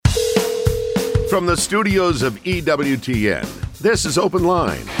From the studios of EWTN, this is Open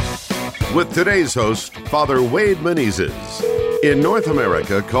Line. With today's host, Father Wade Menezes. In North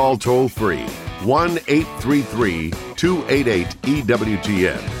America, call toll-free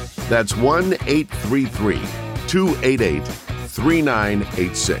 1-833-288-EWTN. That's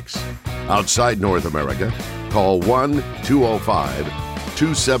 1-833-288-3986. Outside North America, call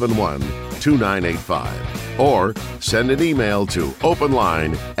 1-205-271-2985. Or send an email to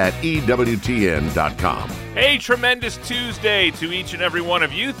openline@ewtn.com. Hey, tremendous Tuesday to each and every one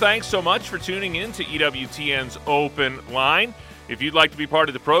of you. Thanks so much for tuning in to EWTN's Open Line. If you'd like to be part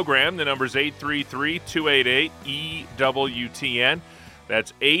of the program, the number is 833-288-EWTN.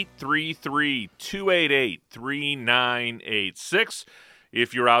 That's 833-288-3986.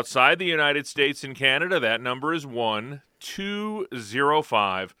 If you're outside the United States and Canada, that number is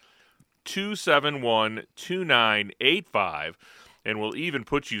 1-205-271-2985. And we'll even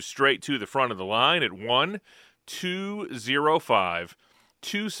put you straight to the front of the line at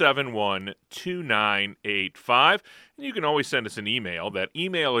 1-205-271-2985. And you can always send us an email. That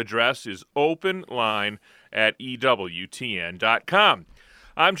email address is openline@ewtn.com.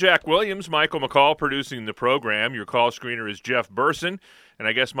 I'm Jack Williams, Michael McCall producing the program. Your call screener is Jeff Burson. And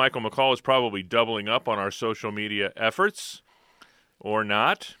I guess Michael McCall is probably doubling up on our social media efforts. Or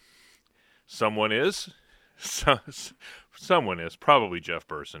not. Someone is. Someone is. Probably Jeff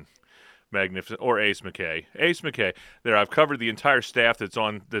Burson. Magnificent. Or Ace McKay. Ace McKay. There, I've covered the entire staff that's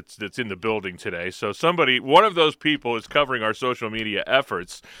in the building today. So one of those people is covering our social media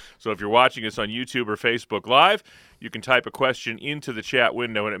efforts. So if you're watching us on YouTube or Facebook Live, you can type a question into the chat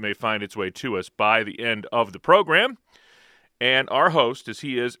window and it may find its way to us by the end of the program. And our host, as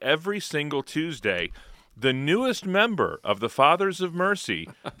he is every single Tuesday, the newest member of the Fathers of Mercy,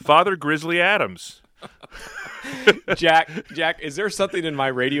 Father Grizzly Adams. Jack, is there something in my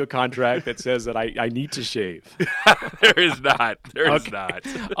radio contract that says that I need to shave? There is not. There is not.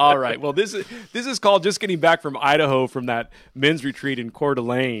 All right. Well, this is called just getting back from Idaho from that men's retreat in Coeur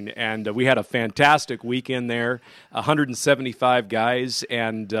d'Alene, and we had a fantastic weekend there, 175 guys,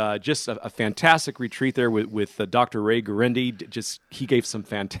 and just a fantastic retreat there with Dr. Ray Guarendi. He gave some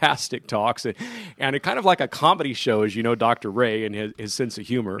fantastic talks, and it kind of like a comedy show, as you know, Dr. Ray and his sense of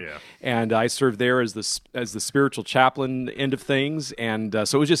humor. Yeah. And I served there as the spiritual chaplain end of things, and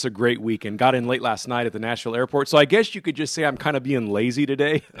so it was just a great weekend. Got in late last night at the Nashville airport, so I guess you could just say I'm kind of being lazy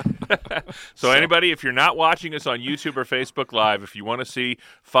today. So anybody, if you're not watching us on YouTube or Facebook Live, if you want to see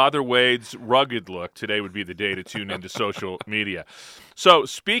Father Wade's rugged look, today would be the day to tune into social media. So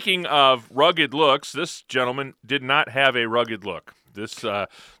speaking of rugged looks, this gentleman did not have a rugged look. This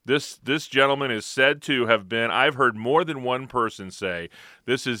gentleman is said to have been, I've heard more than one person say,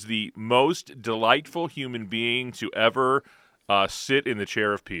 this is the most delightful human being to ever sit in the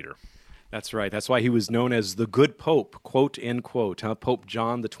chair of Peter. That's right. That's why he was known as the Good Pope, quote, end quote. Pope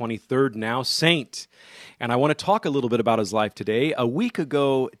John the 23rd, now saint. And I want to talk a little bit about his life today. A week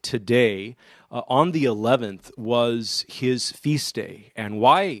ago today, on the 11th, was his feast day. And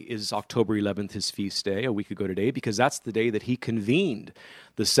why is October 11th his feast day, a week ago today? Because that's the day that he convened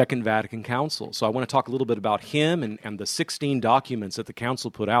the Second Vatican Council. So I want to talk a little bit about him and the 16 documents that the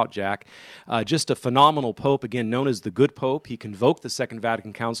council put out, Jack. Just a phenomenal pope, again, known as the Good Pope. He convoked the Second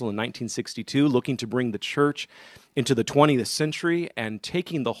Vatican Council in 1962, looking to bring the church into the 20th century and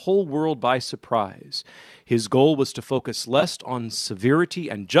taking the whole world by surprise. His goal was to focus less on severity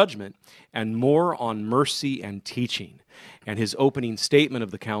and judgment and more on mercy and teaching. And his opening statement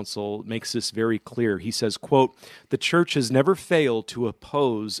of the council makes this very clear. He says, quote, "The church has never failed to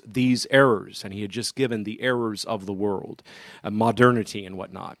oppose these errors," and he had just given the errors of the world, modernity and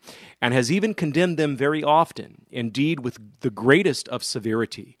whatnot, and has even condemned them very often, indeed with the greatest of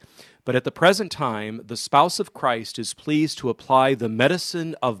severity. But at the present time, the spouse of Christ is pleased to apply the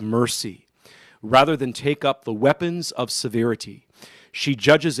medicine of mercy rather than take up the weapons of severity. She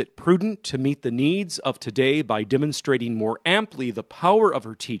judges it prudent to meet the needs of today by demonstrating more amply the power of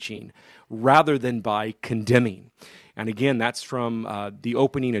her teaching rather than by condemning. And again, that's from the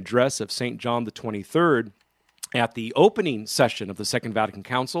opening address of St. John the 23rd at the opening session of the Second Vatican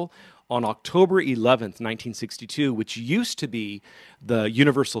Council on October 11th, 1962, which used to be the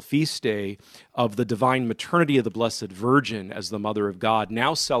universal feast day of the divine maternity of the Blessed Virgin as the Mother of God,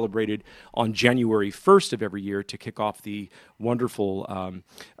 now celebrated on January 1st of every year to kick off the wonderful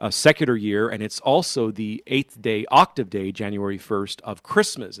secular year, and it's also the 8th day, octave day, January 1st of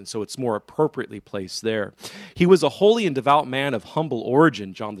Christmas, and so it's more appropriately placed there. He was a holy and devout man of humble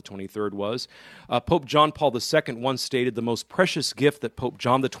origin, John the 23rd was. Pope John Paul II once stated, "The most precious gift that Pope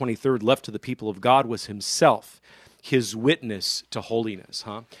John the 23rd left to the people of God was himself. his witness to holiness,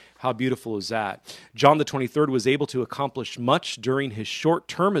 huh? How beautiful is that? John the 23rd was able to accomplish much during his short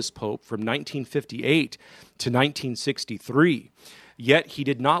term as Pope from 1958 to 1963. Yet he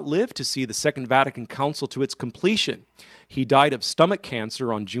did not live to see the Second Vatican Council to its completion. He died of stomach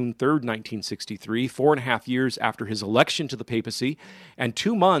cancer on June 3rd, 1963, 4.5 years after his election to the papacy, and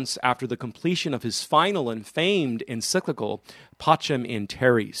 2 months after the completion of his final and famed encyclical, Pacem in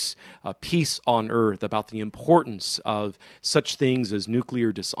Terris, Peace on Earth, about the importance of such things as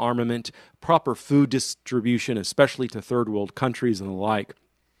nuclear disarmament, proper food distribution, especially to third world countries and the like.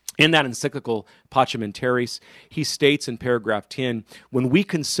 In that encyclical, Pacem in Terris, he states in paragraph 10, when we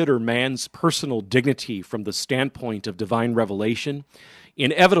consider man's personal dignity from the standpoint of divine revelation,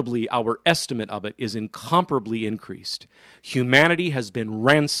 inevitably our estimate of it is incomparably increased. Humanity has been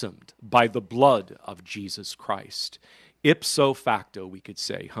ransomed by the blood of Jesus Christ. Ipso facto, we could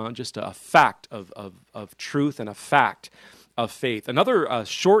say, huh? Just a fact of truth and a fact of faith. Another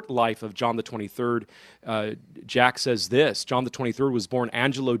short life of John the 23rd, Jack says this: John the 23rd was born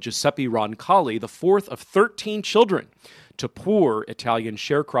Angelo Giuseppe Roncalli, the fourth of 13 children to poor Italian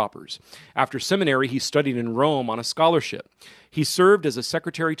sharecroppers. After seminary, he studied in Rome on a scholarship. He served as a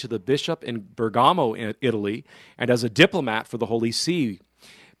secretary to the bishop in Bergamo, Italy, and as a diplomat for the Holy See.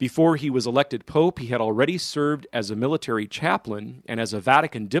 Before he was elected pope, he had already served as a military chaplain and as a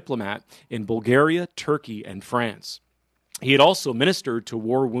Vatican diplomat in Bulgaria, Turkey, and France. He had also ministered to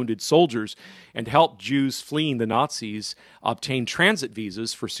war-wounded soldiers and helped Jews fleeing the Nazis obtain transit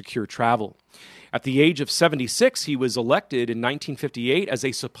visas for secure travel. At the age of 76, he was elected in 1958 as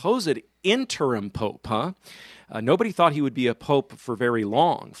a supposed interim pope, Nobody thought he would be a pope for very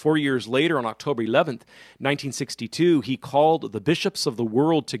long. 4 years later, on October 11th, 1962, he called the bishops of the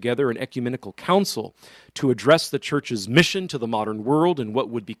world together in ecumenical council to address the church's mission to the modern world in what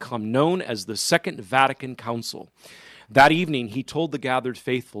would become known as the Second Vatican Council. That evening, he told the gathered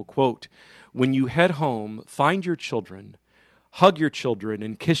faithful, quote, "When you head home, find your children, hug your children,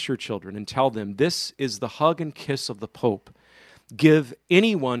 and kiss your children, and tell them this is the hug and kiss of the Pope. Give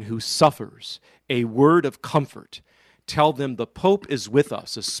anyone who suffers a word of comfort. Tell them the Pope is with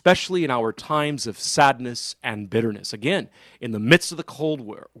us, especially in our times of sadness and bitterness." Again, in the midst of the Cold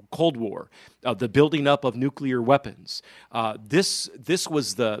War, the building up of nuclear weapons, this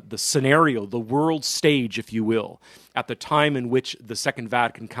was the scenario, the world stage, if you will, at the time in which the Second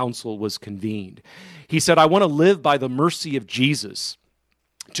Vatican Council was convened. He said, "I want to live by the mercy of Jesus,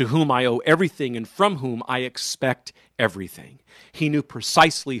 to whom I owe everything and from whom I expect everything." He knew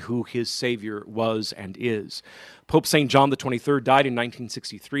precisely who his Savior was and is. Pope St. John the 23rd died in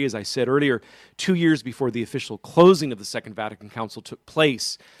 1963, as I said earlier, 2 years before the official closing of the Second Vatican Council took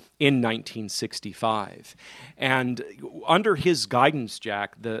place in 1965. And under his guidance,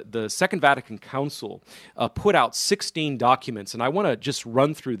 Jack, the Second Vatican Council put out 16 documents, and I want to just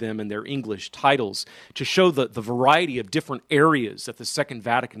run through them in their English titles to show the variety of different areas that the Second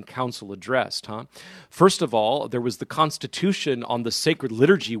Vatican Council addressed. First of all, there was the Constitution on the Sacred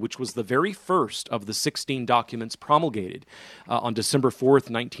Liturgy, which was the very first of the 16 documents promulgated on December 4th,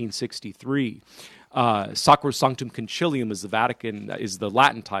 1963. Sacrosanctum Concilium is the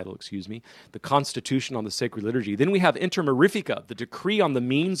Latin title, the Constitution on the Sacred Liturgy. Then we have Inter Mirifica, the Decree on the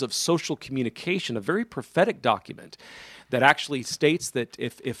Means of Social Communication, a very prophetic document that actually states that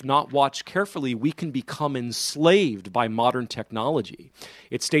if not watched carefully, we can become enslaved by modern technology.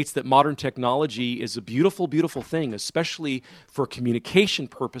 It states that modern technology is a beautiful, beautiful thing, especially for communication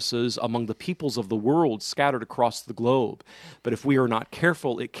purposes among the peoples of the world scattered across the globe. But if we are not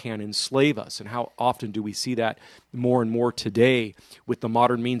careful, it can enslave us. And how often do we see that more and more today with the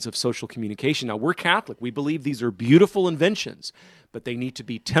modern means of social communication? Now, we're Catholic. We believe these are beautiful inventions, but they need to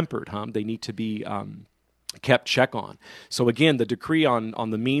be tempered, They need to be kept check on. So again, the decree on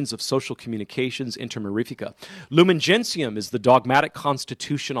the means of social communications, Inter Mirifica. Lumen Gentium is the dogmatic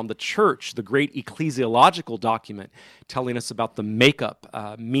constitution on the church, the great ecclesiological document telling us about the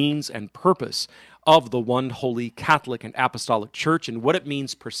makeup, means, and purpose of the one holy Catholic and Apostolic Church and what it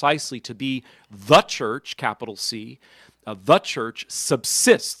means precisely to be the church, capital C. The church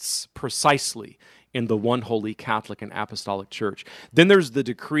subsists precisely in the one holy Catholic and Apostolic Church. Then there's the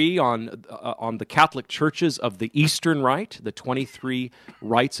decree on the Catholic churches of the Eastern Rite, the 23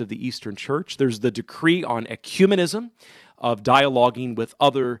 rites of the Eastern Church. There's the decree on ecumenism, of dialoguing with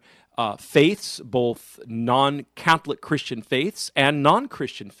other faiths, both non-Catholic Christian faiths and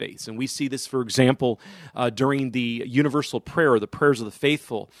non-Christian faiths. And we see this, for example, during the universal prayer, the prayers of the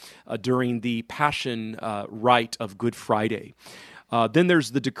faithful, during the Passion Rite of Good Friday. Then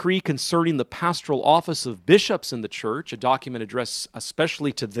there's the decree concerning the pastoral office of bishops in the church, a document addressed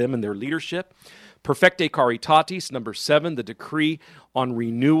especially to them and their leadership. Perfecte Caritatis, number 7, the decree on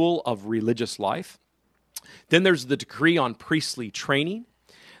renewal of religious life. Then there's the decree on priestly training.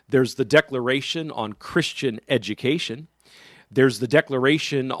 There's the declaration on Christian education. There's the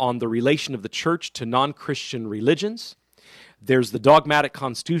declaration on the relation of the church to non-Christian religions. There's the dogmatic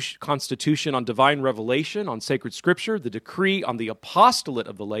constitution on divine revelation, on sacred scripture, the decree on the apostolate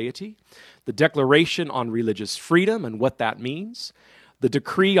of the laity, the declaration on religious freedom and what that means, the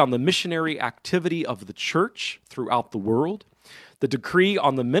decree on the missionary activity of the church throughout the world, the decree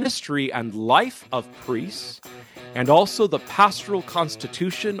on the ministry and life of priests, and also the pastoral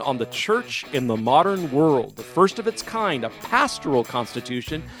constitution on the church in the modern world, the first of its kind, a pastoral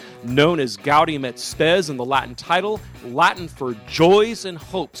constitution known as Gaudium et Spes in the Latin title, Latin for joys and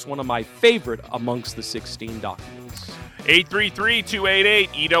hopes, one of my favorite amongst the 16 documents.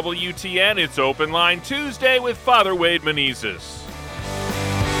 833-288-EWTN, it's Open Line Tuesday with Father Wade Menezes.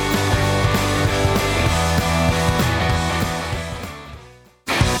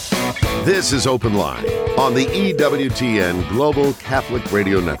 This is Open Line on the EWTN Global Catholic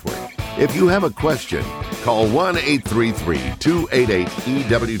Radio Network. If you have a question, call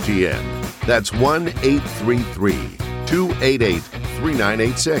 1-833-288-EWTN. That's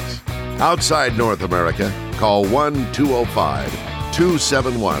 1-833-288-3986. Outside North America, call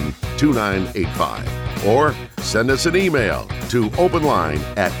 1-205-271-2985. Or send us an email to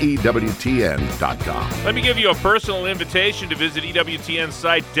openline@ewtn.com. Let me give you a personal invitation to visit EWTN's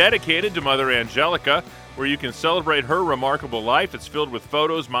site dedicated to Mother Angelica, where you can celebrate her remarkable life. It's filled with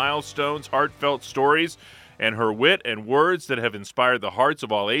photos, milestones, heartfelt stories, and her wit and words that have inspired the hearts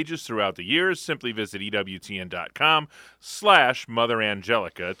of all ages throughout the years. Simply visit EWTN.com/Mother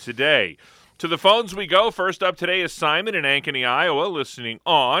Angelica today. To the phones we go. First up today is Simon in Ankeny, Iowa, listening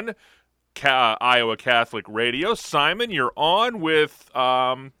on Iowa Catholic Radio. Simon, you're on with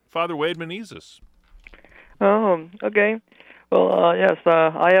Father Wade Menezes. Oh, okay. Well, yes,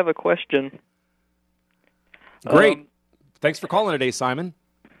 I have a question. Great. Thanks for calling today, Simon.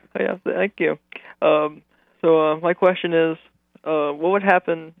 Yeah, thank you. So my question is, what would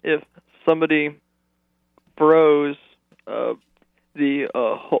happen if somebody froze the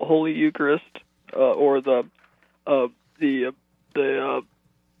Holy Eucharist or the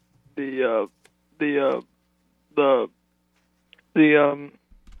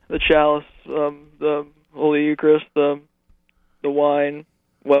chalice, the Holy Eucharist, the wine?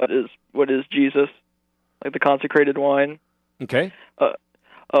 What is Jesus? Like the consecrated wine. Okay.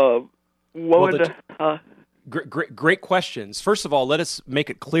 Great questions. First of all, let us make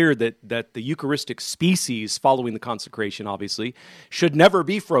it clear that the Eucharistic species following the consecration, obviously, should never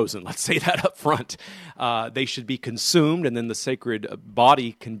be frozen. Let's say that up front. They should be consumed, and then the sacred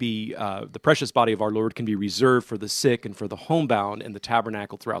body can be, the precious body of our Lord can be reserved for the sick and for the homebound in the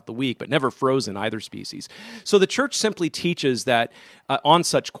tabernacle throughout the week, but never frozen, either species. So the Church simply teaches that on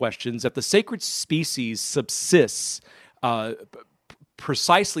such questions, that the sacred species subsists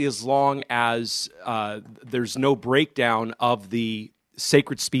precisely as long as there's no breakdown of the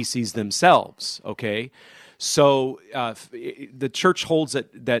sacred species themselves, okay? So the Church holds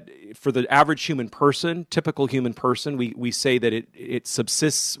that for the average human person, typical human person, we say that it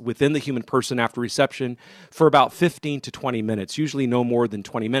subsists within the human person after reception for about 15 to 20 minutes, usually no more than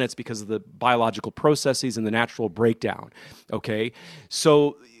 20 minutes because of the biological processes and the natural breakdown, okay?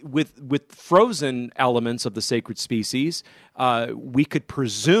 So with frozen elements of the sacred species, we could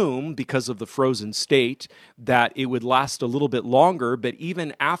presume, because of the frozen state, that it would last a little bit longer, but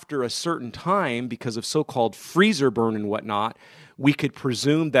even after a certain time, because of so-called freezer burn and whatnot, we could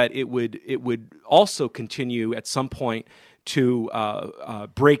presume that it would also continue at some point to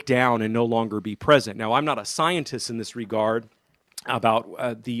break down and no longer be present. Now, I'm not a scientist in this regard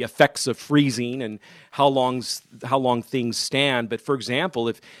about the effects of freezing and how long things stand. But for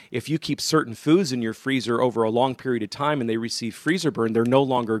example, if you keep certain foods in your freezer over a long period of time and they receive freezer burn, they're no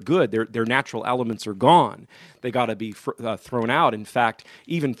longer good. Their natural elements are gone. They got to be thrown out. In fact,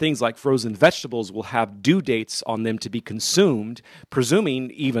 even things like frozen vegetables will have due dates on them to be consumed,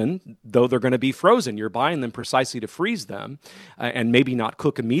 presuming even though they're going to be frozen. You're buying them precisely to freeze them and maybe not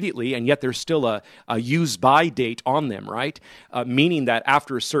cook immediately, and yet there's still a use-by date on them, right? Meaning that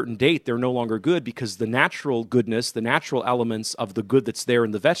after a certain date, they're no longer good because the natural goodness, the natural elements of the good that's there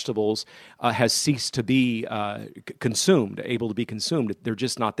in the vegetables has ceased to be consumed, able to be consumed. They're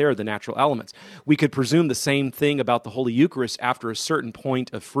just not there, the natural elements. We could presume the same thing about the Holy Eucharist after a certain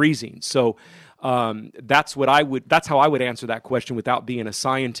point of freezing. So that's how I would answer that question without being a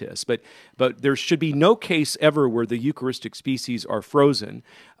scientist. But there should be no case ever where the Eucharistic species are frozen.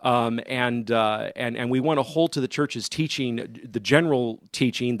 And we want to hold to the church's teaching, the general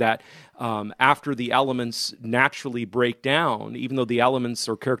teaching that after the elements naturally break down, even though the elements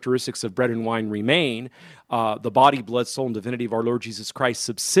or characteristics of bread and wine remain, the body, blood, soul, and divinity of our Lord Jesus Christ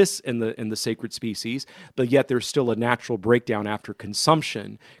subsists in the sacred species, but yet there's still a natural breakdown after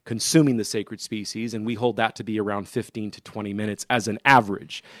consumption, consuming the sacred species, and we hold that to be around 15 to 20 minutes as an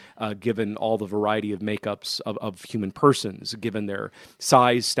average, given all the variety of makeups of human persons, given their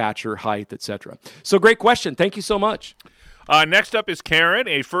size, stature, height, etc. So great question. Thank you so much. Next up is Karen,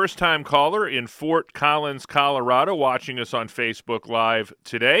 a first-time caller in Fort Collins, Colorado, watching us on Facebook Live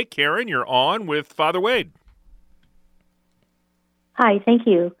today. Karen, you're on with Father Wade. Hi, thank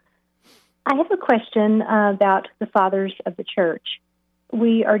you. I have a question about the Fathers of the Church.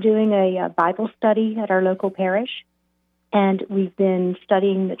 We are doing a Bible study at our local parish, and we've been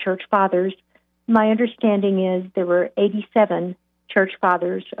studying the Church Fathers. My understanding is there were 87 Church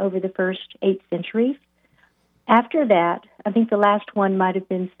Fathers over the first 8 centuries. After that, I think the last one might have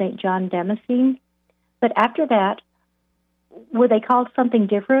been St. John Damascene, but after that, were they called something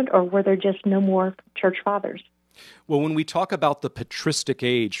different, or were there just no more Church Fathers? Well, when we talk about the patristic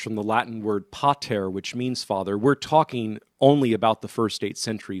age from the Latin word pater, which means father, we're talking only about the first 8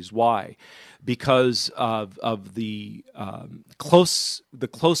 centuries. Why? Because of the close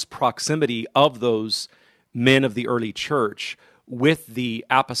proximity of those men of the early church with the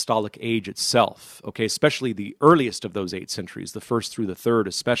apostolic age itself, okay, especially the earliest of those 8 centuries, the first through the third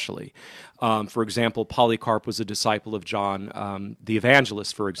especially. For example, Polycarp was a disciple of John the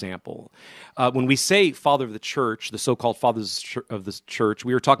Evangelist, for example. When we say Father of the Church, the so-called Fathers of the Church,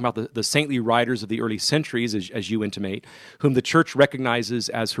 we are talking about the saintly writers of the early centuries, as you intimate, whom the Church recognizes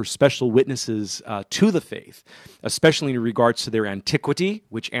as her special witnesses to the faith, especially in regards to their antiquity,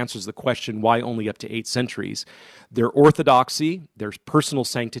 which answers the question, why only up to 8 centuries, their orthodoxy, their personal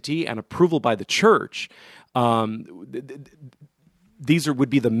sanctity, and approval by the Church. These would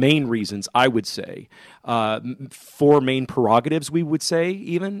be the main reasons, I would say. 4 main prerogatives, we would say,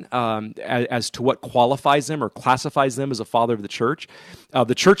 even, as to what qualifies them or classifies them as a father of the Church.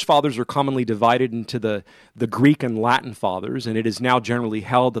 The Church Fathers are commonly divided into the Greek and Latin Fathers, and it is now generally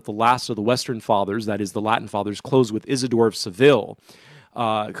held that the last of the Western Fathers, that is the Latin Fathers, close with Isidore of Seville,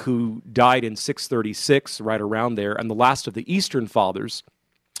 who died in 636, right around there, and the last of the Eastern Fathers,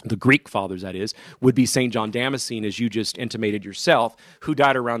 the Greek Fathers, that is, would be St. John Damascene, as you just intimated yourself, who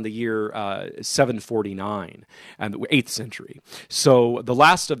died around the year 749, and the 8th century. So the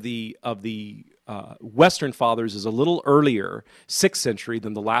last of the Western Fathers is a little earlier, 6th century,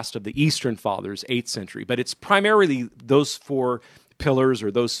 than the last of the Eastern Fathers, 8th century. But it's primarily those 4 pillars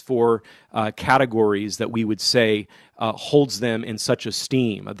or those 4 categories that we would say holds them in such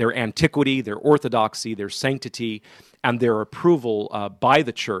esteem. Their antiquity, their orthodoxy, their sanctity, and their approval by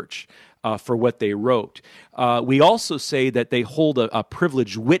the Church for what they wrote. We also say that they hold a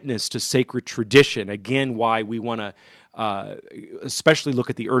privileged witness to sacred tradition. Again, why we want to especially look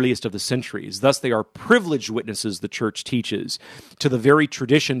at the earliest of the centuries. Thus, they are privileged witnesses, the Church teaches, to the very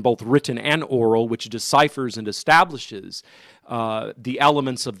tradition, both written and oral, which deciphers and establishes the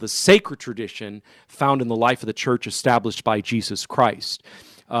elements of the sacred tradition found in the life of the Church established by Jesus Christ.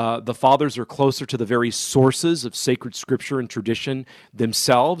 The Fathers are closer to the very sources of sacred scripture and tradition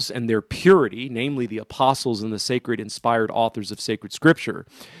themselves and their purity, namely the apostles and the sacred inspired authors of sacred scripture.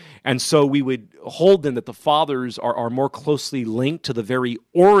 And so we would hold then that the Fathers are more closely linked to the very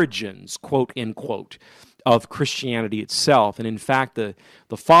origins, quote, end quote, of Christianity itself. And in fact, the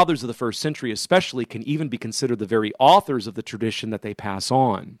Fathers of the first century especially can even be considered the very authors of the tradition that they pass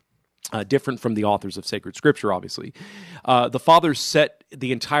on. Different from the authors of sacred scripture, obviously. The Fathers set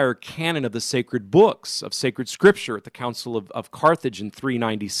the entire canon of the sacred books of sacred scripture at the Council of Carthage in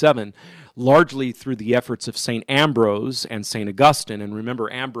 397, largely through the efforts of St. Ambrose and St. Augustine. And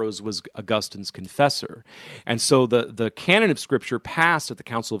remember, Ambrose was Augustine's confessor. And so the canon of scripture passed at the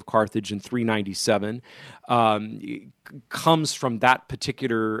Council of Carthage in 397 comes from that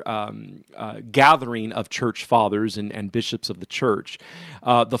particular gathering of church fathers and bishops of the church.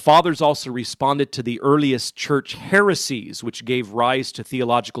 The Fathers also responded to the earliest church heresies, which gave rise to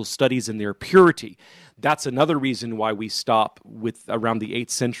theological studies in their purity. That's another reason why we stop with around the 8th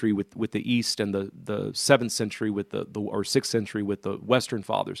century with the East and the 7th century or 6th century with the Western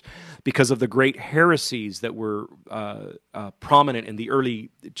Fathers, because of the great heresies that were prominent in the early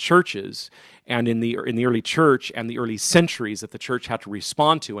churches and in the early church and the early centuries that the church had to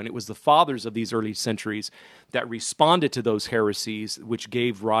respond to. And it was the Fathers of these early centuries that responded to those heresies, which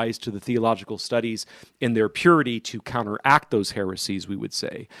gave rise to the theological studies in their purity to counteract those heresies, we would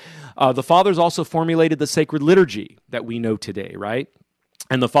say. The Fathers also formulated the sacred liturgy that we know today, right?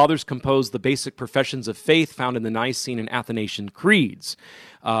 And the fathers composed the basic professions of faith found in the Nicene and Athanasian creeds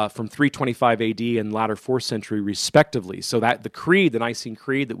from 325 AD and latter 4th century, respectively. So that the creed, the Nicene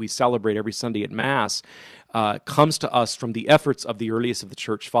Creed that we celebrate every Sunday at Mass, comes to us from the efforts of the earliest of the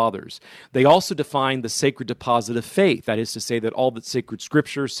church fathers. They also define the sacred deposit of faith, that is to say that all that sacred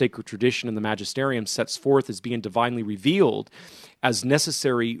scripture, sacred tradition, and the magisterium sets forth as being divinely revealed as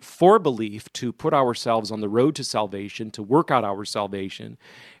necessary for belief to put ourselves on the road to salvation, to work out our salvation,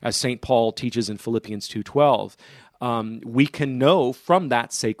 as St. Paul teaches in Philippians 2:12. We can know from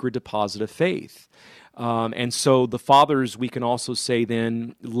that sacred deposit of faith. And so the fathers, we can also say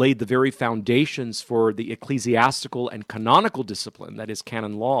then, laid the very foundations for the ecclesiastical and canonical discipline, that is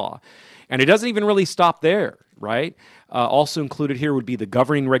canon law. And it doesn't even really stop there, right? Also included here would be the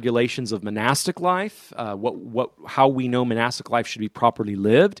governing regulations of monastic life, how we know monastic life should be properly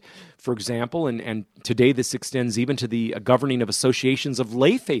lived, for example, and today this extends even to the governing of associations of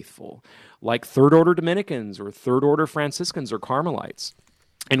lay faithful, like Third Order Dominicans or Third Order Franciscans or Carmelites.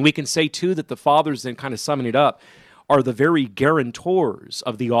 And we can say, too, that the fathers, then kind of summing it up, are the very guarantors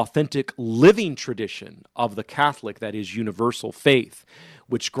of the authentic living tradition of the Catholic, that is, universal faith,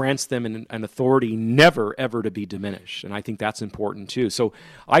 which grants them an authority never, ever to be diminished. And I think that's important, too. So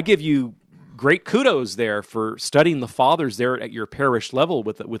I give you great kudos there for studying the fathers there at your parish level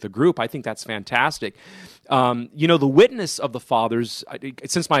with a group. I think that's fantastic. The witness of the fathers,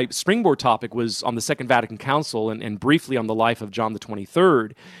 since my springboard topic was on the Second Vatican Council and briefly on the life of John the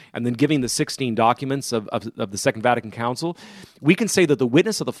 23rd, and then giving the 16 documents of the Second Vatican Council, we can say that the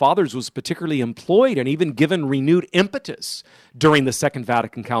witness of the fathers was particularly employed and even given renewed impetus during the Second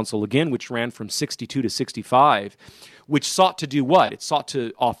Vatican Council, again, which ran from 62 to 65, which sought to do what? It sought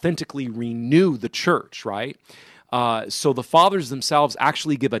to authentically renew the church, right? So the fathers themselves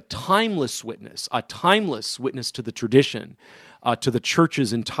actually give a timeless witness to the tradition, to the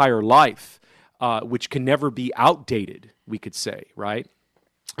church's entire life, which can never be outdated, we could say, right?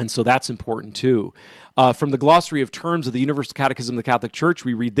 And so that's important too. From the glossary of terms of the Universal Catechism of the Catholic Church,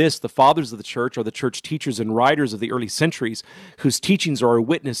 we read this: the fathers of the church are the church teachers and writers of the early centuries whose teachings are a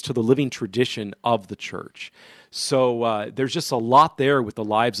witness to the living tradition of the church. So there's just a lot there with the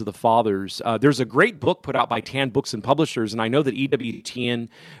lives of the fathers. There's a great book put out by Tan Books and Publishers, and I know that EWTN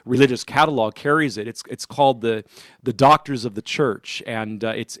Religious Catalog carries it. It's called the Doctors of the Church, and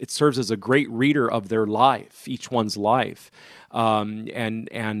it serves as a great reader of their life, each one's life.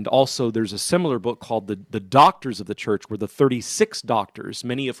 And also there's a similar book called the Doctors of the Church, where the 36 doctors,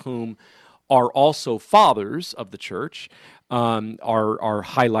 many of whom are also fathers of the church, are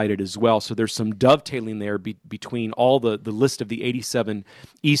highlighted as well. So there's some dovetailing there between all the list of the 87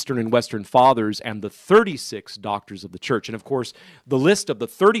 Eastern and Western fathers and the 36 doctors of the church. And of course, the list of the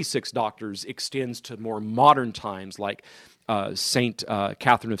 36 doctors extends to more modern times, like Saint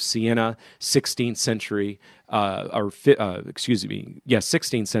Catherine of Siena, 16th century,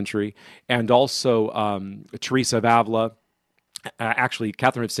 16th century, and also Teresa of Avila.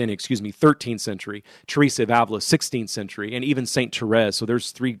 Catherine of Siena, 13th century, Teresa of Avila, 16th century, and even Saint Therese. So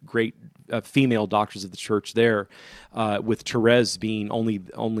there's three great female doctors of the church there, with Therese being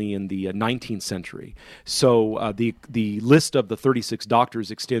only in the 19th century. So the list of the 36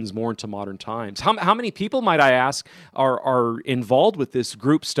 doctors extends more into modern times. How many people, might I ask, are involved with this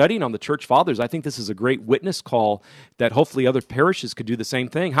group studying on the church fathers? I think this is a great witness call that hopefully other parishes could do the same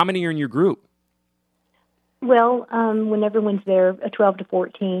thing. How many are in your group? Well, when everyone's there, 12 to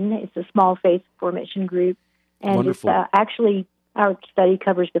 14, it's a small faith formation group. And Wonderful. It's actually, our study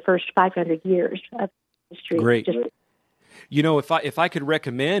covers the first 500 years of history. Great. You know, if I could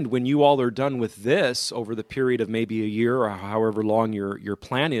recommend, when you all are done with this over the period of maybe a year or however long your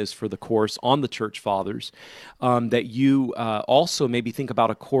plan is for the course on the Church Fathers, that you also maybe think about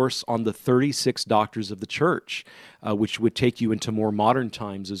a course on the 36 doctors of the Church, which would take you into more modern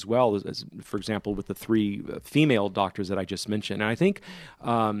times as well, as for example, with the three female doctors that I just mentioned. And I think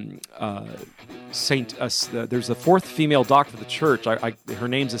there's a fourth female doctor of the Church. Her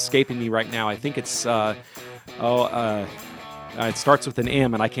name's escaping me right now. I think it's... it starts with an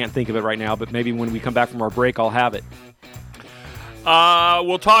M, and I can't think of it right now, but maybe when we come back from our break, I'll have it.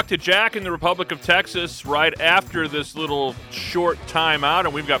 We'll talk to Jack in the Republic of Texas right after this little short timeout,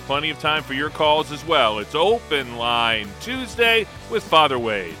 and we've got plenty of time for your calls as well. It's Open Line Tuesday with Father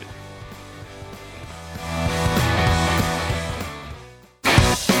Wade.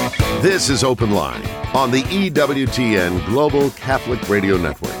 This is Open Line on the EWTN Global Catholic Radio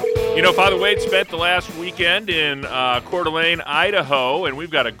Network. You know, Father Wade spent the last weekend in Coeur d'Alene, Idaho, and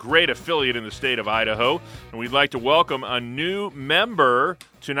we've got a great affiliate in the state of Idaho, and we'd like to welcome a new member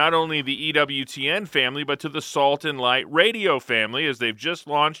to not only the EWTN family, but to the Salt and Light Radio family, as they've just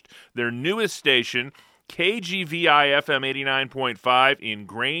launched their newest station, KGVI FM 89.5 in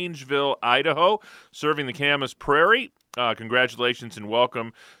Grangeville, Idaho, serving the Camas Prairie. Congratulations and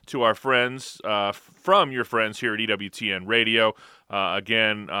welcome to our friends from your friends here at EWTN Radio.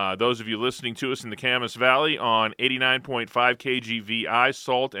 Again, those of you listening to us in the Camas Valley on 89.5 KGVI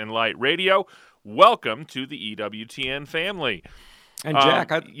Salt and Light Radio, welcome to the EWTN family. And Jack,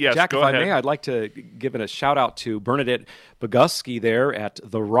 yes, Jack, if go I ahead. may, I'd like to give a shout-out to Bernadette Boguski there at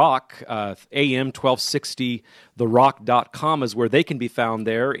The Rock, AM 1260, therock.com is where they can be found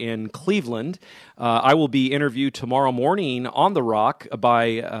there in Cleveland. I will be interviewed tomorrow morning on The Rock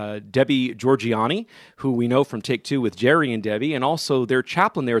by Debbie Georgiani, who we know from Take Two with Jerry and Debbie, and also their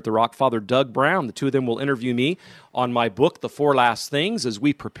chaplain there at The Rock, Father Doug Brown. The two of them will interview me on my book, The Four Last Things, as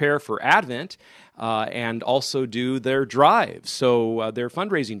we prepare for Advent. And also do their drive, so their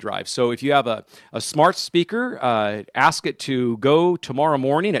fundraising drive. So if you have a smart speaker, ask it to go tomorrow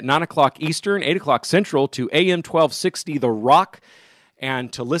morning at 9 o'clock Eastern, 8 o'clock Central to AM 1260 The Rock,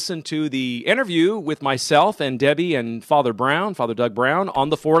 and to listen to the interview with myself and Debbie and Father Doug Brown,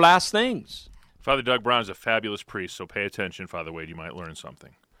 on the Four Last Things. Father Doug Brown is a fabulous priest, so pay attention, Father Wade. You might learn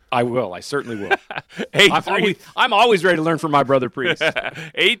something. I will. I certainly will. I'm always ready to learn from my brother priest.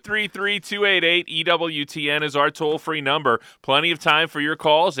 833-288-EWTN is our toll-free number. Plenty of time for your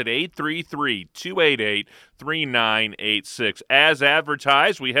calls at 833-288-3986. As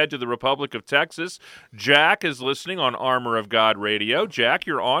advertised, we head to the Republic of Texas. Jack is listening on Armor of God Radio. Jack,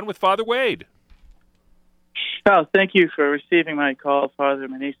 you're on with Father Wade. Oh, thank you for receiving my call, Father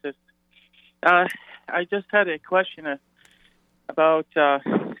Meneses. I just had a question about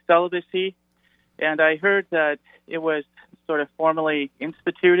celibacy, and I heard that it was sort of formally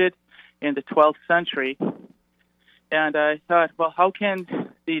instituted in the 12th century. And I thought, well, how can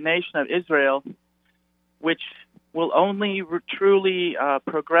the nation of Israel, which will only truly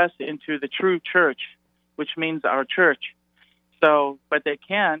progress into the true church, which means our church, but they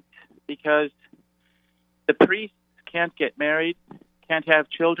can't, because the priests can't get married, can't have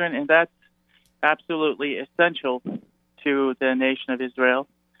children, and that's absolutely essential to the nation of Israel.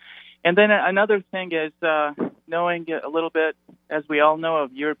 And then another thing is knowing a little bit, as we all know,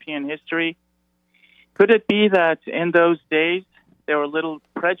 of European history. Could it be that in those days there were a little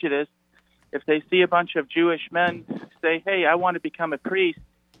prejudice? If they see a bunch of Jewish men say, hey, I want to become a priest,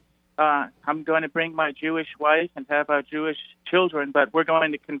 I'm going to bring my Jewish wife and have our Jewish children, but we're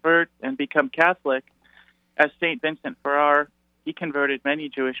going to convert and become Catholic. As St. Vincent Ferrer, he converted many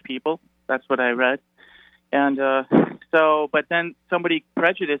Jewish people. That's what I read. And but then somebody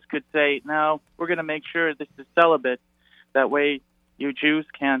prejudiced could say, no, we're going to make sure this is celibate. That way you Jews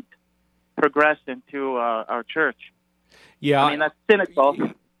can't progress into our church. Yeah. I mean, that's cynical.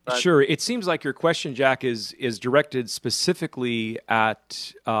 Sure. It seems like your question, Jack, is directed specifically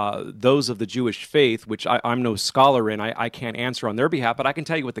at those of the Jewish faith, which I'm no scholar in. I can't answer on their behalf, but I can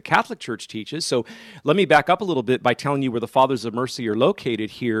tell you what the Catholic Church teaches. So let me back up a little bit by telling you where the Fathers of Mercy are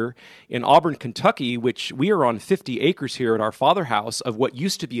located here in Auburn, Kentucky, which we are on 50 acres here at our Father House of what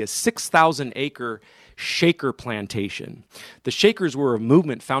used to be a 6,000-acre Shaker plantation. The Shakers were a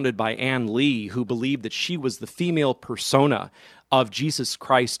movement founded by Ann Lee, who believed that she was the female persona of Jesus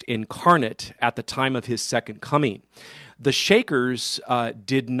Christ incarnate at the time of his second coming. The Shakers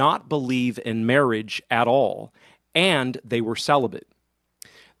did not believe in marriage at all, and they were celibate.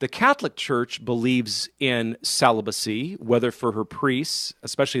 The Catholic Church believes in celibacy, whether for her priests,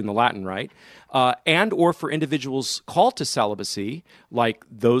 especially in the Latin Rite, and or for individuals called to celibacy, like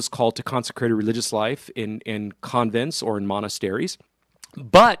those called to consecrated religious life in convents or in monasteries.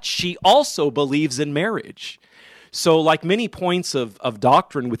 But she also believes in marriage. So like many points of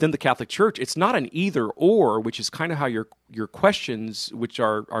doctrine within the Catholic Church, it's not an either-or, which is kind of how your questions, which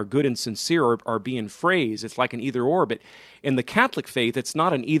are good and sincere, are being phrased. It's like an either-or, but in the Catholic faith, it's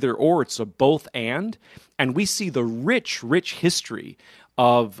not an either-or, it's a both-and. And we see the rich, rich history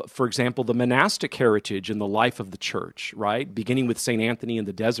of, for example, the monastic heritage in the life of the church, right? Beginning with St. Anthony in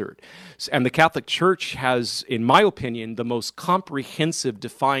the desert. And the Catholic Church has, in my opinion, the most comprehensive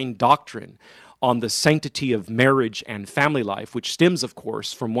defined doctrine on the sanctity of marriage and family life, which stems, of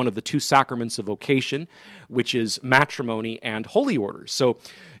course, from one of the two sacraments of vocation, which is matrimony and holy orders. So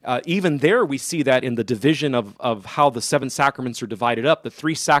even there, we see that in the division of how the seven sacraments are divided up, the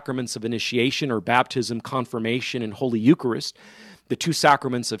three sacraments of initiation, or baptism, confirmation, and Holy Eucharist. The two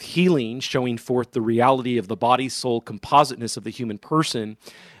sacraments of healing, showing forth the reality of the body, soul, compositeness of the human person,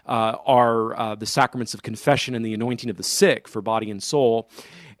 are the sacraments of confession and the anointing of the sick for body and soul.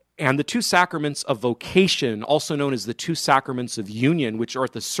 And the two sacraments of vocation, also known as the two sacraments of union, which are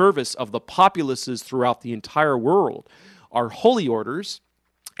at the service of the populaces throughout the entire world, are holy orders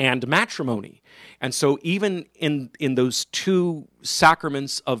and matrimony. And so even in those two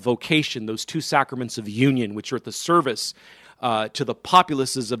sacraments of vocation, those two sacraments of union, which are at the service to the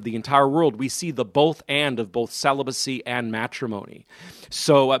populaces of the entire world, we see the both and of both celibacy and matrimony.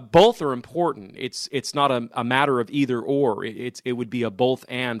 So both are important. It's not a matter of either or. It would be a both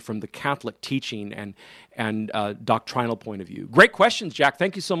and from the Catholic teaching and doctrinal point of view. Great questions, Jack.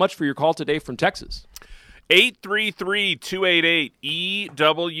 Thank you so much for your call today from Texas.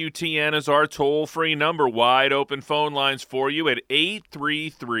 833-288-EWTN is our toll-free number. Wide open phone lines for you at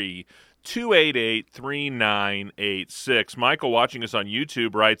 833-288-3986. Michael, watching us on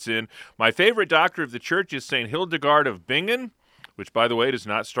YouTube, writes in, my favorite doctor of the church is St. Hildegard of Bingen, which, by the way, does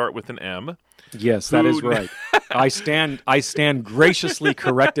not start with an M. Yes, that is right. I stand graciously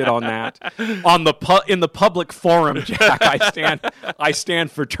corrected on that. In the public forum, Jack, I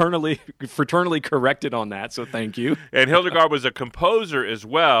stand fraternally corrected on that, so thank you. And Hildegard was a composer as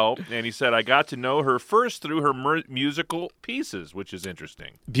well, and he said, I got to know her first through her musical pieces, which is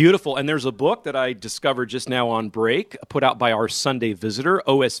interesting. Beautiful. And there's a book that I discovered just now on break, put out by our Sunday Visitor,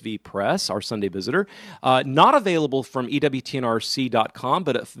 OSV Press, our Sunday Visitor. Not available from EWTNRC.com,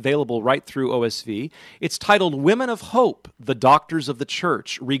 but available right through OSV. It's titled Women of Hope, the Doctors of the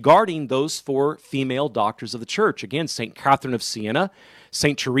Church, regarding those four female doctors of the Church. Again, St. Catherine of Siena,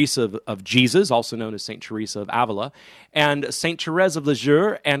 St. Teresa of Jesus, also known as St. Teresa of Avila, and St. Therese of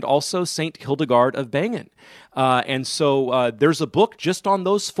Lisieux, and also St. Hildegard of Bingen. And so there's a book just on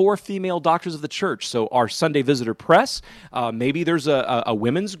those four female doctors of the church. So our Sunday Visitor Press, maybe there's a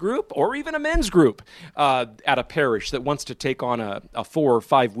women's group or even a men's group at a parish that wants to take on a 4 or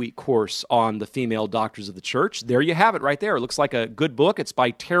 5 week course on the female doctors of the church. There you have it right there. It looks like a good book. It's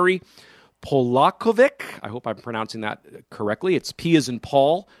by Terry Polakovic. I hope I'm pronouncing that correctly. It's P as in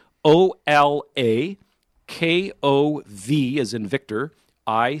Paul, Olakov as in Victor,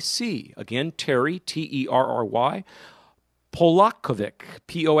 IC. Again, Terry, Terry, Polakovic,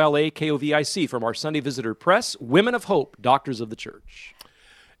 Polakovic, from our Sunday Visitor Press, Women of Hope, Doctors of the Church.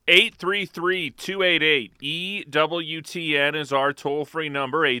 833-288-EWTN is our toll-free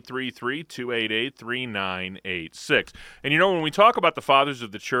number, 833-288-3986. And, when we talk about the Fathers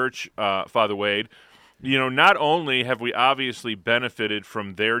of the Church, Father Wade, not only have we obviously benefited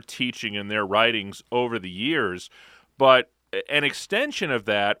from their teaching and their writings over the years, but an extension of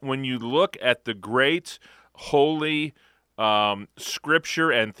that, when you look at the great holy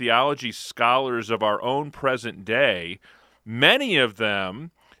scripture and theology scholars of our own present day, many of them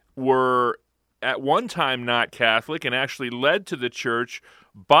were at one time not Catholic and actually led to the church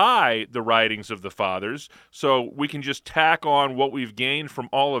by the writings of the fathers. So we can just tack on what we've gained from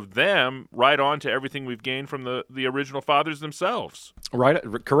all of them right on to everything we've gained from the original fathers themselves. Right,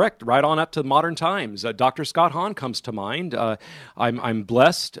 correct. Right on up to modern times. Dr. Scott Hahn comes to mind. I'm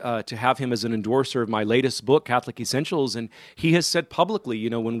blessed to have him as an endorser of my latest book, Catholic Essentials, and he has said publicly,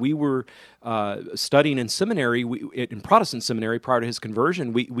 when we were studying in seminary, in Protestant seminary prior to his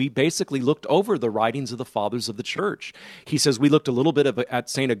conversion, we basically looked over the writings of the fathers of the church. He says we looked a little bit at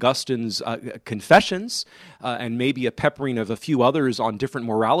St. Augustine's Confessions and maybe a peppering of a few others on different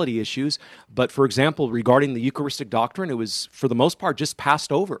morality issues. But for example, regarding the Eucharistic doctrine, it was for the most part just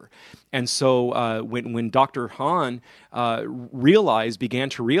passed over. And so when Dr. Hahn began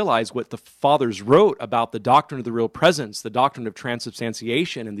to realize what the fathers wrote about the doctrine of the real presence, the doctrine of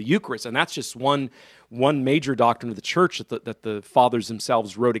transubstantiation and the Eucharist, and that's just one major doctrine of the church that the fathers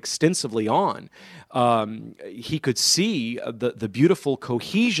themselves wrote extensively on, he could see the beautiful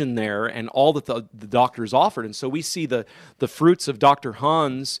cohesion there and all that the doctors offered. And so we see the fruits of Dr.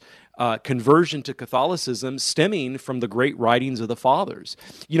 Hahn's conversion to Catholicism stemming from the great writings of the fathers.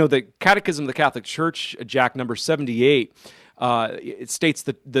 The Catechism of the Catholic Church, Jack, number 78, it states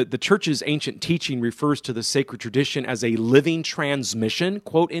that the Church's ancient teaching refers to the sacred tradition as a living transmission,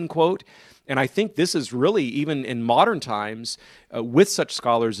 quote, unquote. And I think this is really, even in modern times, with such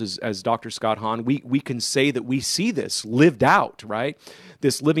scholars as Dr. Scott Hahn, we can say that we see this lived out, right?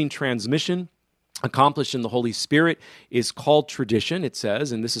 This living transmission accomplished in the Holy Spirit is called tradition, it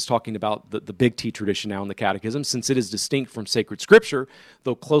says, and this is talking about the big T tradition now in the Catechism, since it is distinct from sacred Scripture,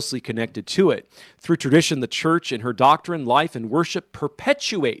 though closely connected to it. Through tradition, the Church in her doctrine, life, and worship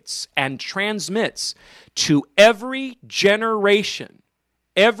perpetuates and transmits to every generation,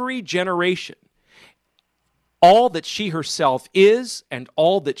 all that she herself is and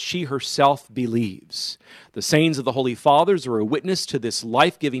all that she herself believes. The sayings of the Holy Fathers are a witness to this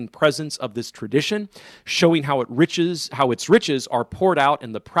life-giving presence of this tradition, showing how its riches are poured out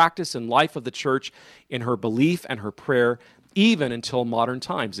in the practice and life of the Church in her belief and her prayer, even until modern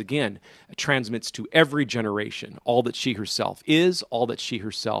times. Again, it transmits to every generation all that she herself is, all that she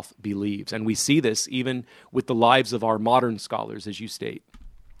herself believes. And we see this even with the lives of our modern scholars, as you state.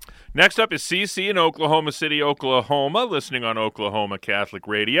 Next up is Cece in Oklahoma City, Oklahoma, listening on Oklahoma Catholic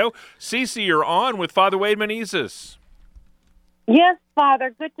Radio. Cece, you're on with Father Wade Menezes. Yes,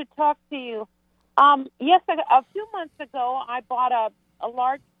 Father. Good to talk to you. Yes, a few months ago, I bought a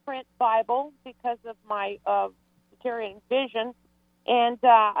large print Bible because of my vegetarian vision, and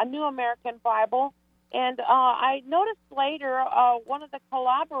a New American Bible. And I noticed later one of the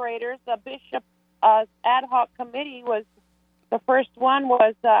collaborators, the bishop ad hoc committee, was the first one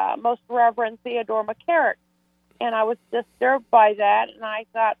was Most Reverend Theodore McCarrick. And I was disturbed by that, and I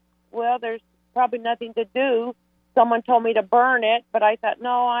thought, well, there's probably nothing to do. Someone told me to burn it, but I thought,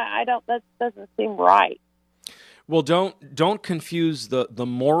 no, I don't. That doesn't seem right. Well, don't confuse the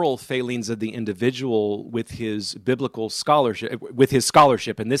moral failings of the individual with his biblical scholarship,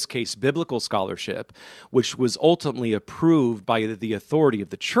 in this case, biblical scholarship, which was ultimately approved by the authority of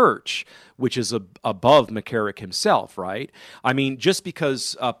the Church, which is above McCarrick himself, right? I mean, just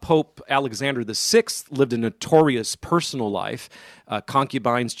because Pope Alexander VI lived a notorious personal life,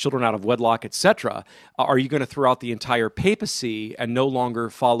 concubines, children out of wedlock, etc., are you going to throw out the entire papacy and no longer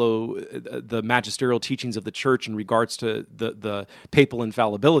follow the magisterial teachings of the Church in regards to the papal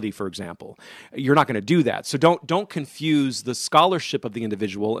infallibility, for example? You're not going to do that. So don't confuse the scholarship of the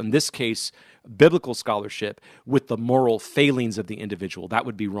individual, in this case, biblical scholarship, with the moral failings of the individual. That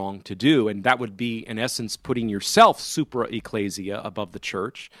would be wrong to do, and that would be, in essence, putting yourself supra ecclesia, above the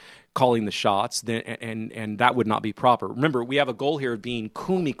Church, calling the shots, and that would not be proper. Remember, we have a goal here of being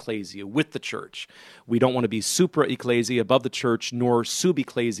cum ecclesia, with the Church. We don't want to be supra ecclesia, above the Church, nor sub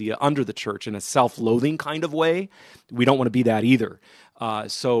ecclesia, under the Church, in a self-loathing kind of way. We don't want to be that either.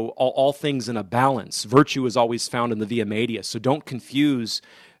 So all things in a balance. Virtue is always found in the Via Media, so don't confuse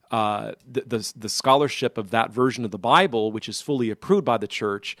the scholarship of that version of the Bible, which is fully approved by the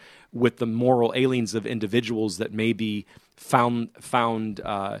Church, with the moral aliens of individuals that may be found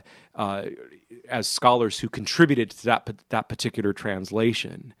as scholars who contributed to that particular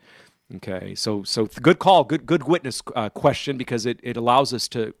translation. Okay, so good call, good witness question, because it allows us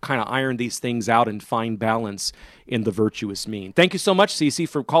to kind of iron these things out and find balance in the virtuous mean. Thank you so much, Cece,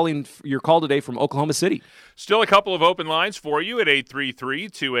 for calling your call today from Oklahoma City. Still a couple of open lines for you at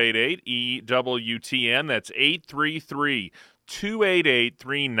 833-288-EWTN. That's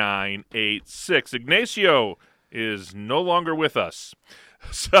 833-288-3986. Ignacio is no longer with us,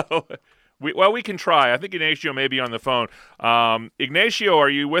 so we can try. I think Ignacio may be on the phone. Ignacio, are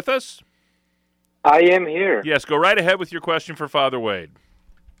you with us? I am here. Yes, go right ahead with your question for Father Wade.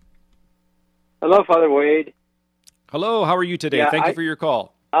 Hello, Father Wade. Hello, how are you today? Thank you for your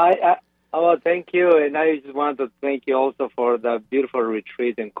call. Thank you, and I just wanted to thank you also for the beautiful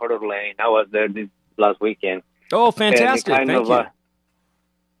retreat in Coeur d'Alene. I was there this last weekend. Oh, fantastic! Thank you.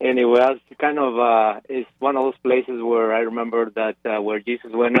 Anyway, it's one of those places where I remember that where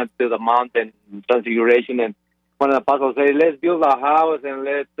Jesus went up to the mountain Transfiguration, and one of the apostles said, "Let's build a house and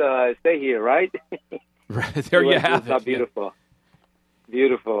let's stay here," right? Right, there you have it. Beautiful,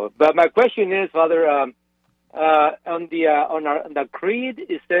 beautiful. But my question is, Father, on the creed,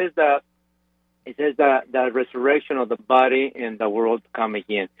 it says that the resurrection of the body and the world come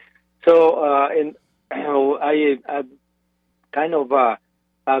again. So, I kind of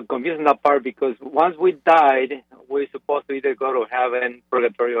confused in that part, because once we died, we're supposed to either go to heaven,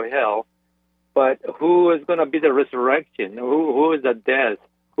 purgatory, or hell. But who is going to be the resurrection? Who is the dead?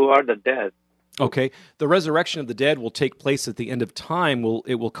 Who are the dead? Okay, the resurrection of the dead will take place at the end of time.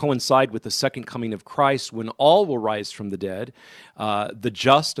 It will coincide with the second coming of Christ, when all will rise from the dead. The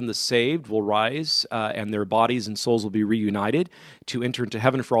just and the saved will rise, and their bodies and souls will be reunited to enter into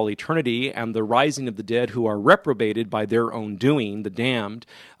heaven for all eternity. And the rising of the dead who are reprobated by their own doing, the damned,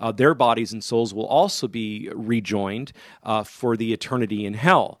 their bodies and souls will also be rejoined for the eternity in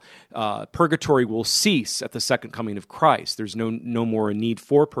hell. Purgatory will cease at the second coming of Christ. There's no more a need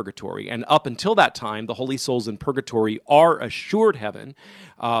for purgatory. And up until that time, the holy souls in purgatory are assured heaven,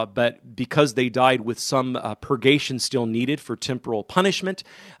 but because they died with some purgation still needed for temporal punishment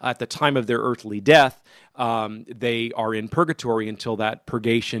at the time of their earthly death, they are in purgatory until that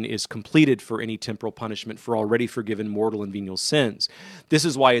purgation is completed for any temporal punishment for already forgiven mortal and venial sins. This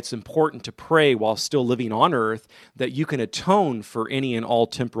is why it's important to pray while still living on earth that you can atone for any and all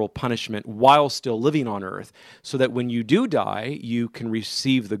temporal punishment while still living on earth, so that when you do die, you can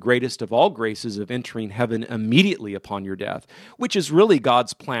receive the greatest of all graces of entering heaven immediately upon your death, which is really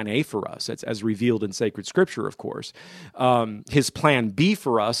God's plan A for us. It's as revealed in sacred scripture, of course. His plan B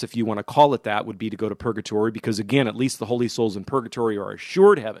for us, if you want to call it that, would be to go to purgatory, because again, at least the holy souls in purgatory are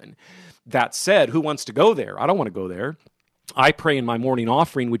assured heaven. That said, who wants to go there? I don't want to go there. I pray in my morning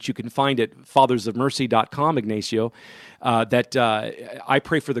offering, which you can find at fathersofmercy.com, Ignacio, that I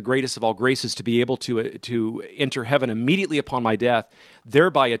pray for the greatest of all graces to be able to enter heaven immediately upon my death,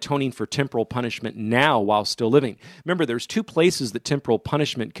 thereby atoning for temporal punishment now while still living. Remember, there's two places that temporal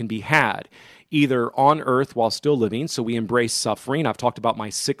punishment can be had. Either on earth while still living, so we embrace suffering. I've talked about my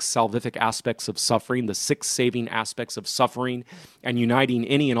 6 salvific aspects of suffering, the 6 saving aspects of suffering, and uniting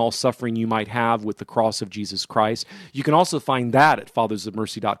any and all suffering you might have with the cross of Jesus Christ. You can also find that at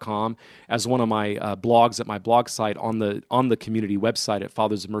fathersofmercy.com as one of my blogs at my blog site on the community website at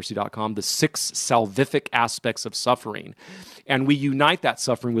fathersofmercy.com, the 6 salvific aspects of suffering. And we unite that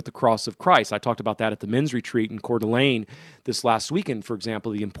suffering with the cross of Christ. I talked about that at the men's retreat in Coeur d'Alene this last weekend, for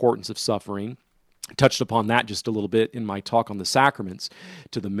example, the importance of suffering. Touched upon that just a little bit in my talk on the sacraments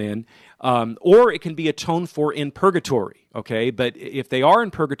to the men. Or it can be atoned for in purgatory, okay? But if they are in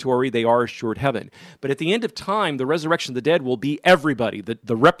purgatory, they are assured heaven. But at the end of time, the resurrection of the dead will be everybody,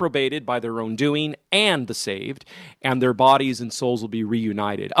 the reprobated by their own doing and the saved, and their bodies and souls will be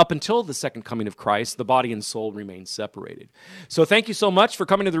reunited. Up until the second coming of Christ, the body and soul remain separated. So thank you so much for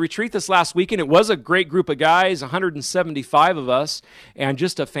coming to the retreat this last weekend. It was a great group of guys, 175 of us, and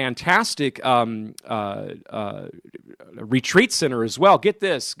just a fantastic retreat center as well. Get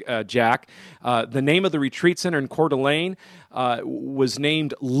this, Jack. The name of the retreat center in Coeur d'Alene was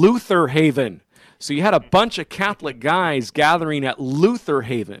named Luther Haven. So you had a bunch of Catholic guys gathering at Luther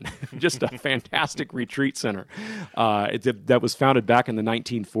Haven, just a fantastic retreat center that was founded back in the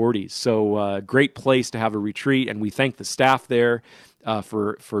 1940s. So great place to have a retreat, and we thank the staff there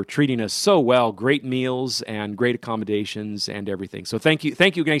for treating us so well. Great meals and great accommodations and everything. So thank you,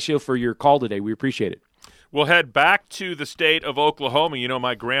 Ignacio, for your call today. We appreciate it. We'll head back to the state of Oklahoma. You know,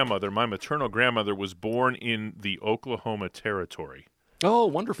 my maternal grandmother, was born in the Oklahoma Territory. Oh,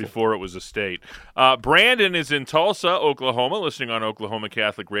 wonderful. Before it was a state. Brandon is in Tulsa, Oklahoma, listening on Oklahoma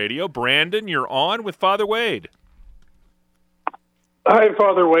Catholic Radio. Brandon, you're on with Father Wade. Hi,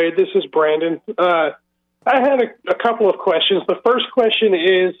 Father Wade. This is Brandon. I had a couple of questions. The first question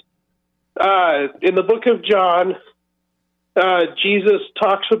is, in the book of John, Jesus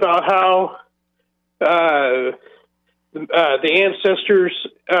talks about how the ancestors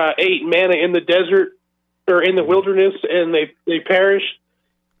ate manna in the desert or in the wilderness, and they perished.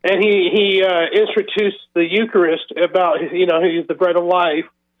 And he introduced the Eucharist about, he's the bread of life.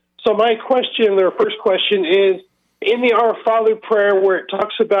 So my question, their first question is, in the Our Father prayer where it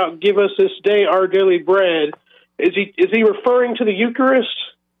talks about give us this day our daily bread, is he referring to the Eucharist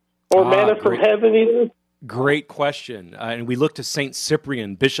or manna from heaven either? Great question. And we look to St.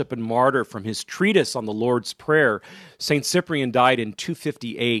 Cyprian, bishop and martyr, from his treatise on the Lord's Prayer. St. Cyprian died in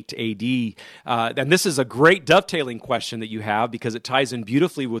 258 AD. And this is a great dovetailing question that you have, because it ties in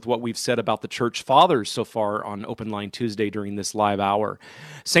beautifully with what we've said about the Church Fathers so far on Open Line Tuesday during this live hour.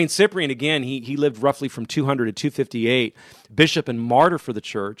 St. Cyprian, again, he lived roughly from 200 to 258, bishop and martyr for the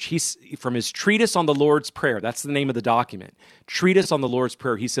Church. He's from his treatise on the Lord's Prayer. That's the name of the document. Treatise on the Lord's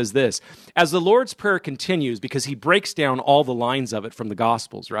Prayer. He says this: as the Lord's Prayer continues, because he breaks down all the lines of it from the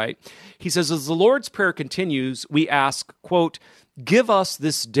Gospels, right? He says, as the Lord's Prayer continues, we ask, quote, give us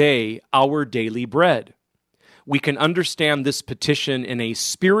this day our daily bread. We can understand this petition in a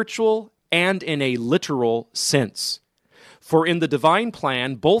spiritual and in a literal sense. For in the divine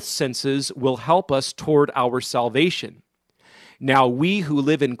plan, both senses will help us toward our salvation. Now we who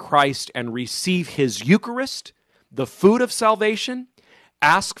live in Christ and receive his Eucharist, the food of salvation,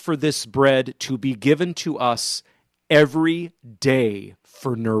 ask for this bread to be given to us every day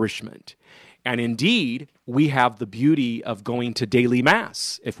for nourishment. And indeed, we have the beauty of going to daily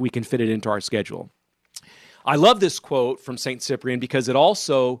Mass if we can fit it into our schedule. I love this quote from St. Cyprian because it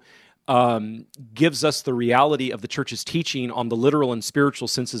also gives us the reality of the Church's teaching on the literal and spiritual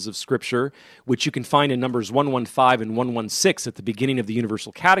senses of Scripture, which you can find in Numbers 115 and 116 at the beginning of the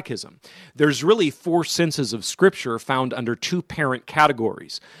Universal Catechism. There's really 4 senses of Scripture found under 2 parent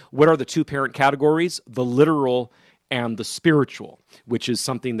categories. What are the 2 parent categories? The literal and the spiritual, which is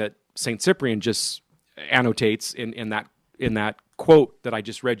something that St. Cyprian just annotates in that quote that I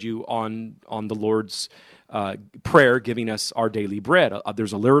just read you on the Lord's prayer, giving us our daily bread.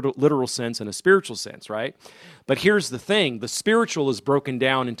 There's a literal sense and a spiritual sense, right? But here's the thing. The spiritual is broken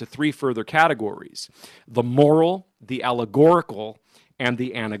down into three further categories: the moral, the allegorical, and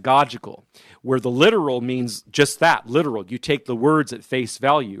the anagogical, where the literal means just that, literal. You take the words at face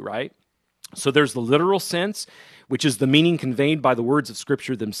value, right? So there's the literal sense, which is the meaning conveyed by the words of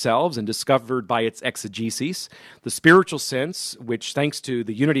Scripture themselves and discovered by its exegesis. The spiritual sense, which, thanks to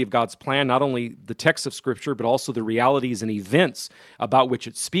the unity of God's plan, not only the text of Scripture, but also the realities and events about which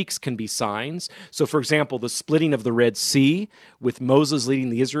it speaks, can be signs. So, for example, the splitting of the Red Sea, with Moses leading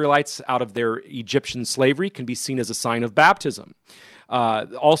the Israelites out of their Egyptian slavery, can be seen as a sign of baptism.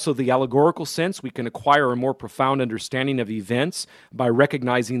 Also, the allegorical sense, we can acquire a more profound understanding of events by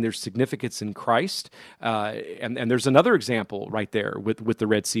recognizing their significance in Christ. And there's another example right there with the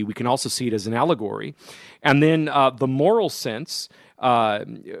Red Sea. We can also see it as an allegory. And then the moral sense, the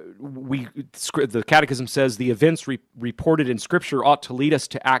Catechism says the events reported in Scripture ought to lead us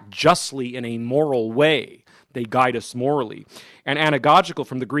to act justly in a moral way. They guide us morally. And anagogical,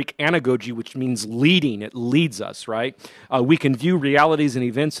 from the Greek anagogy, which means leading. It leads us, right? We can view realities and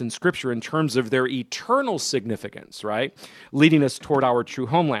events in Scripture in terms of their eternal significance, right? Leading us toward our true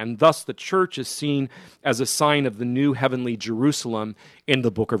homeland. Thus, the church is seen as a sign of the new heavenly Jerusalem in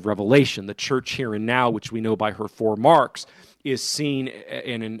the book of Revelation. The church here and now, which we know by her 4 marks, is seen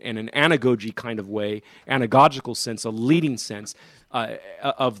in an anagogy kind of way, anagogical sense, a leading sense,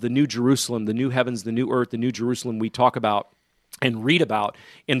 of the new Jerusalem, the new heavens, the new earth, the new Jerusalem we talk about and read about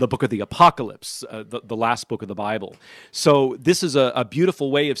in the book of the Apocalypse, the last book of the Bible. So this is a beautiful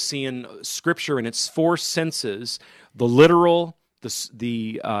way of seeing Scripture in its 4 senses: the literal,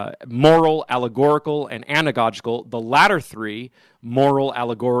 the moral, allegorical, and anagogical. The latter 3, moral,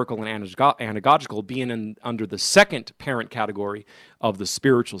 allegorical, and anagogical, being under the second parent category of the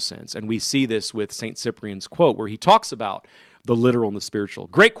spiritual sense. And we see this with St. Cyprian's quote, where he talks about the literal and the spiritual.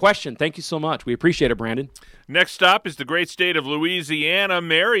 Great question. Thank you so much. We appreciate it, Brandon. Next stop is the great state of Louisiana.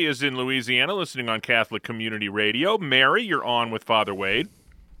 Mary is in Louisiana, listening on Catholic Community Radio. Mary, you're on with Father Wade.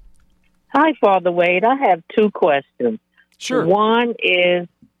 Hi, Father Wade. I have 2 questions. Sure. One is,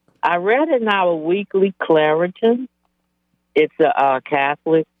 I read in our weekly Claritin, it's a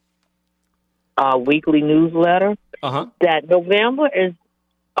Catholic weekly newsletter, that November is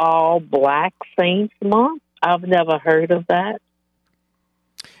all Black Saints Month. I've never heard of that.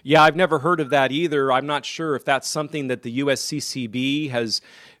 Yeah, I've never heard of that either. I'm not sure if that's something that the USCCB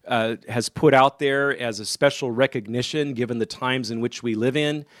has put out there as a special recognition, given the times in which we live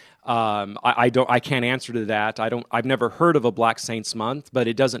in. I can't answer to that. I've never heard of a Black Saints Month, but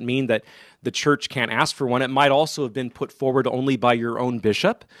it doesn't mean that the church can't ask for one. It might also have been put forward only by your own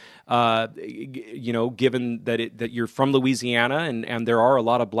bishop. Given that you're from Louisiana, and there are a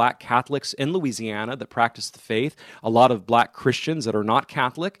lot of Black Catholics in Louisiana that practice the faith, a lot of Black Christians that are not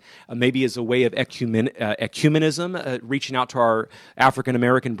Catholic, maybe as a way of ecumenism, reaching out to our African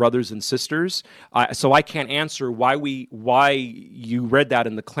American brothers and sisters. So I can't answer why you read that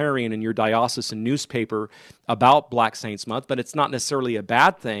in the Clarion in your diocesan newspaper about Black Saints Month, but it's not necessarily a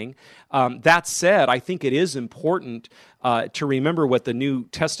bad thing. That said, I think it is important to remember what the New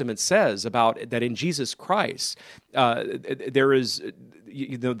Testament says about that in Jesus Christ. There is,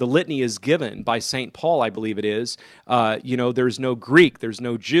 the litany is given by St. Paul, I believe it is. There's no Greek, there's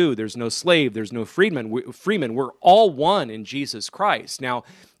no Jew, there's no slave, there's no freeman. We're all one in Jesus Christ. Now,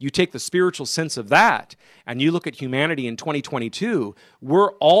 you take the spiritual sense of that, and you look at humanity in 2022,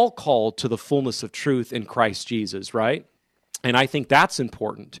 we're all called to the fullness of truth in Christ Jesus, right? And I think that's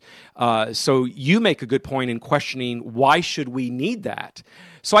important. So you make a good point in questioning, why should we need that?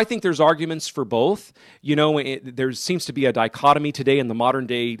 So I think there's arguments for both. There seems to be a dichotomy today in the modern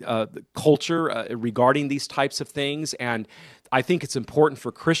day culture regarding these types of things. And I think it's important for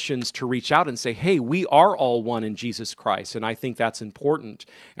Christians to reach out and say, hey, we are all one in Jesus Christ. And I think that's important.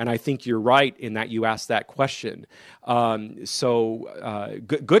 And I think you're right in that you asked that question. Good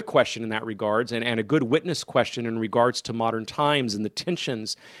question in that regards, and a good witness question in regards to modern times and the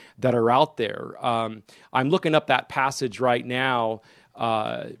tensions that are out there. I'm looking up that passage right now,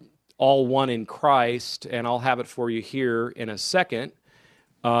 all one in Christ, and I'll have it for you here in a second.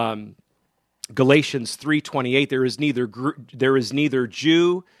 Galatians 3:28, there is neither Jew, there is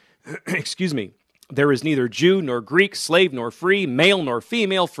neither Jew nor Greek, slave nor free, male nor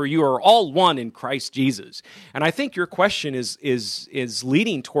female, for you are all one in Christ Jesus. And I think your question is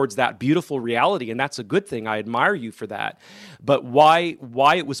leading towards that beautiful reality, and that's a good thing. I admire you for that. But why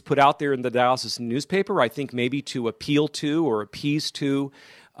it was put out there in the diocesan newspaper, I think maybe to appeal to or appease to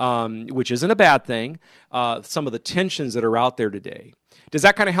which isn't a bad thing, some of the tensions that are out there today. Does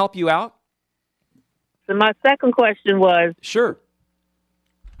that kind of help you out? So my second question was, sure,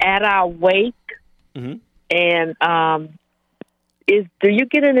 at our wake, mm-hmm. and do you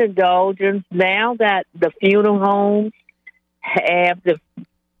get an indulgence now that the funeral homes have the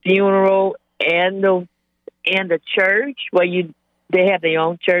funeral and the church, where they have their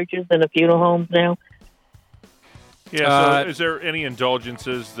own churches and the funeral homes now? Yeah, so is there any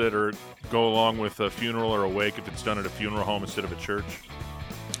indulgences that go along with a funeral or a wake if it's done at a funeral home instead of a church?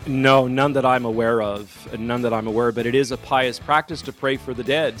 No, none that I'm aware of. But it is a pious practice to pray for the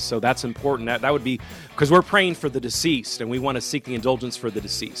dead, so that's important. That would be because we're praying for the deceased, and we want to seek the indulgence for the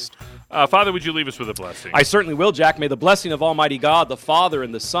deceased. Father, would you leave us with a blessing? I certainly will, Jack. May the blessing of Almighty God, the Father,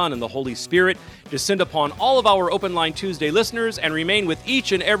 and the Son, and the Holy Spirit descend upon all of our Open Line Tuesday listeners and remain with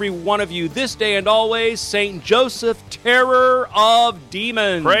each and every one of you this day and always. Saint Joseph, terror of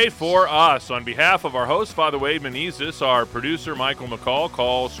demons. Pray for us. On behalf of our host, Father Wade Menezes, our producer, Michael McCall,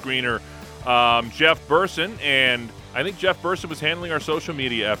 call screener, Jeff Burson, and I think Jeff Burson was handling our social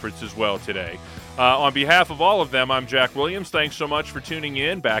media efforts as well today. On behalf of all of them, I'm Jack Williams. Thanks so much for tuning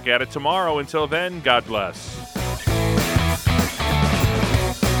in. Back at it tomorrow. Until then, God bless.